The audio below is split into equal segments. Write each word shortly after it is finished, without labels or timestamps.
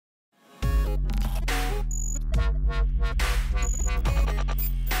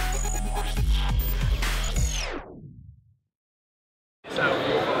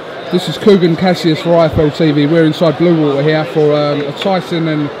This is Hughie Cassius for IFL TV. We're inside Bluewater here for a Tyson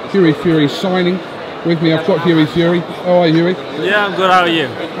and Hughie Fury signing. With me I've got Hughie Fury. How are you, Hughie? Yeah, I'm good. How are you?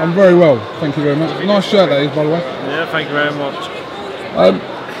 I'm very well, thank you very much. Nice shirt that is, by the way. Yeah, thank you very much.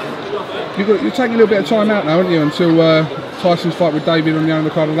 You're taking a little bit of time out now, aren't you, until Tyson's fight with David on the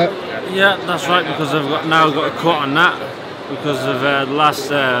undercard of that? Yeah, that's right, because I've now got a cut on that because of the last,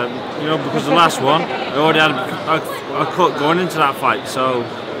 because the last one I already had a cut going into that fight. So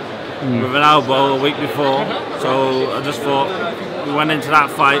with an elbow a week before, so I just thought we went into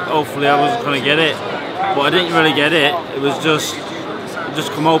that fight. Hopefully, I wasn't going to get it, but I didn't really get it. It was just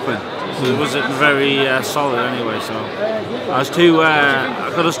come open. So it wasn't very solid anyway. So I was too.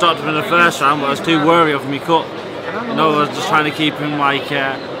 I could have started in the first round, but I was too worried of me cut. I was just trying to keep him like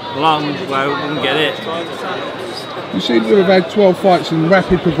long where I wouldn't get it. You seem to have had 12 fights in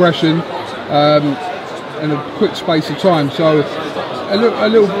rapid progression in a quick space of time. So a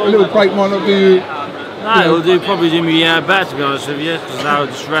little break might not do you. No, it'll probably do me better, to be honest with you, because now I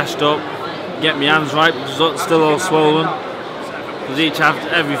just rest up, get my hands right, because it's still all swollen. Because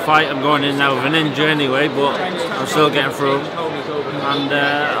every fight I'm going in now with an injury anyway, but I'm still getting through. And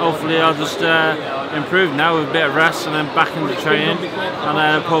hopefully I'll just improve now with a bit of rest and then back into training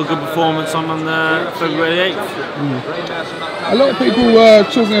and put a good performance on February 8th. A lot of people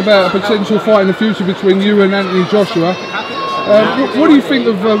talking about a potential fight in the future between you and Anthony Joshua. What do you think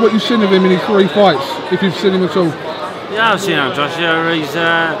of what you've seen of him in his 3 fights, if you've seen him at all? Yeah, I've seen him, Joshua. He's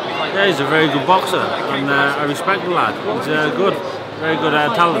a very good boxer, and I respect the lad. He's very good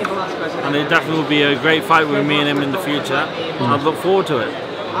talent, and it definitely will be a great fight with me and him in the future. I'd look forward to it.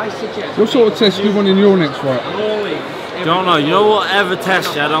 What sort of test do you want in your next fight? Don't know. You know, whatever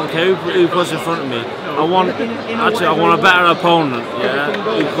test, I don't care who puts in front of me. I want a better opponent,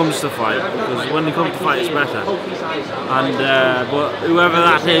 who comes to fight, because when they come to fight, it's better. And but whoever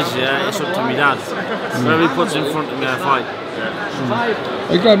that is, it's up to me, Dad. Whoever he puts in front of me, I fight.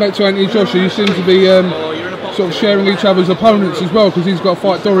 Going back to Anthony Joshua, you seem to be sort of sharing each other's opponents as well, because he's got to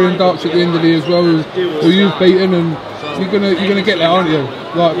fight Dorian Darts at the end of the year as well, who you've beaten, and you're gonna get that, aren't you?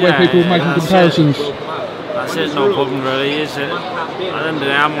 Like where people are making comparisons. That's it, no problem really, is it? At the end of the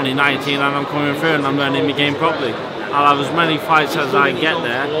day, I'm only 19 and I'm coming through and I'm learning my game properly. I'll have as many fights as I get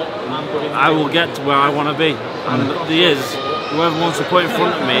there, I will get to where I want to be. And the thing is, whoever wants to put in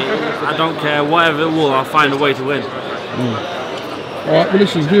front of me, I don't care, whatever it will, I'll find a way to win. Alright, well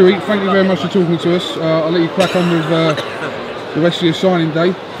listen, Hughie, thank you very much for talking to us. I'll let you crack on with the rest of your signing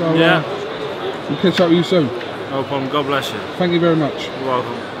day. So, we'll catch up with you soon. No problem, God bless you. Thank you very much. You're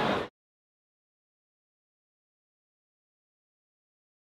welcome.